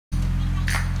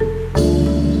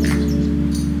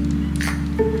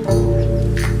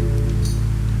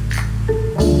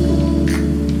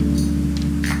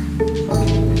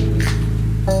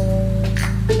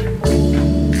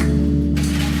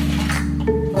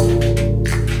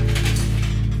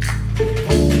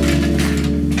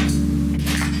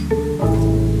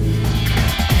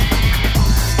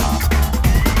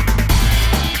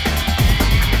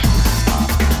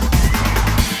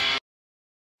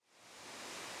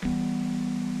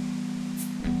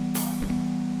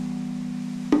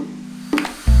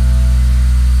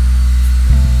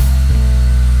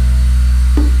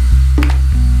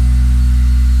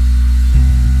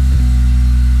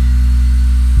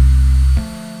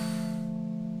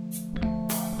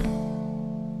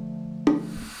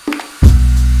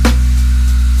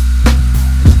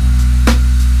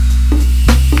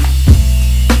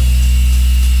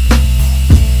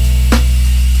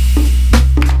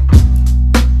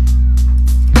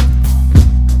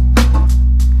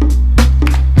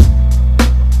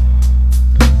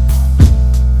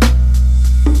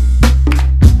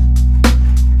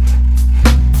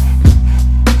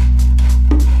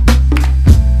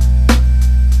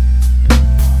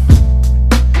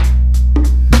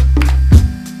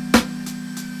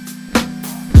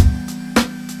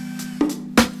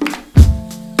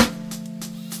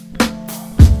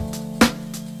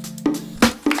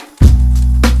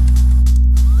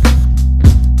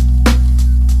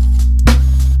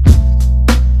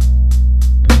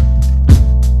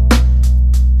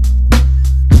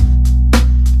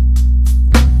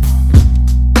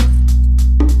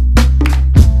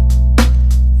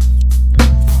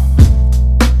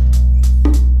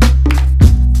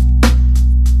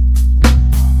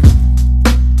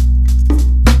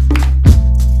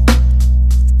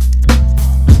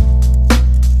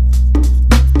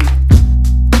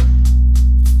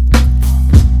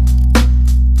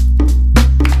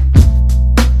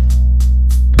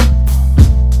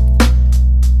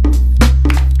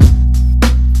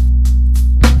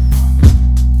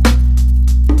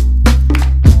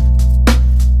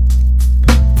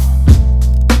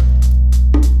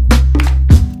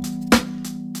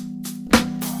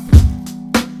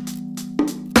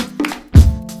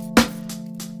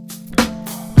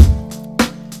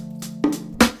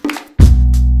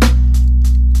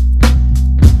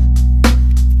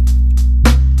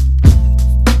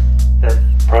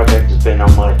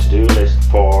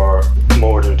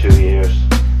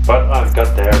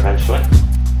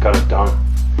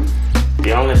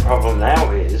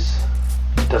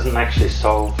actually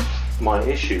solve my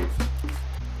issue.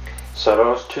 So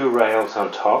those two rails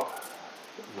on top,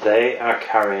 they are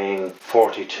carrying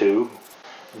 42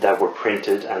 that were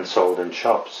printed and sold in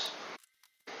shops.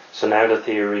 So now the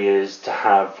theory is to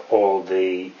have all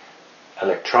the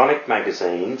electronic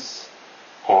magazines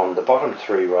on the bottom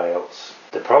three rails.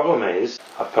 The problem is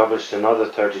I've published another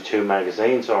 32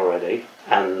 magazines already,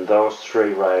 and those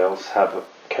three rails have a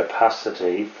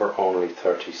capacity for only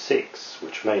 36,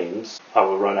 which means I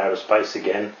will run out of space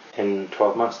again in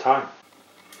 12 months time.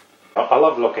 I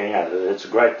love looking at it. It's a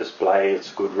great display,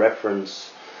 it's a good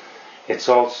reference. It's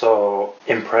also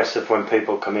impressive when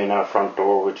people come in our front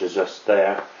door, which is just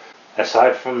there.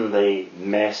 Aside from the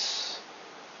mess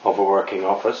of a working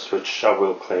office, which I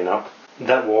will clean up,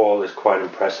 that wall is quite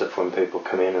impressive when people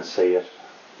come in and see it.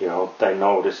 You know, they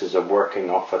know this is a working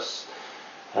office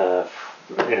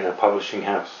in a publishing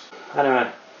house. Anyway,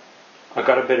 I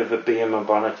got a bit of a bee in my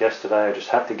bonnet yesterday. I just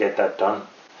had to get that done.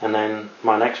 And then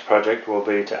my next project will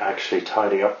be to actually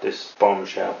tidy up this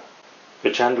bombshell.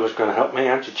 But Chandler's going to help me,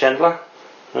 aren't you, Chandler?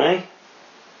 Hey?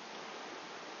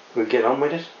 We get on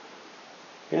with it?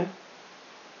 Yeah?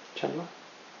 Chandler?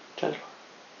 Chandler?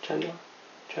 Chandler?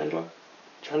 Chandler?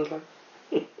 Chandler?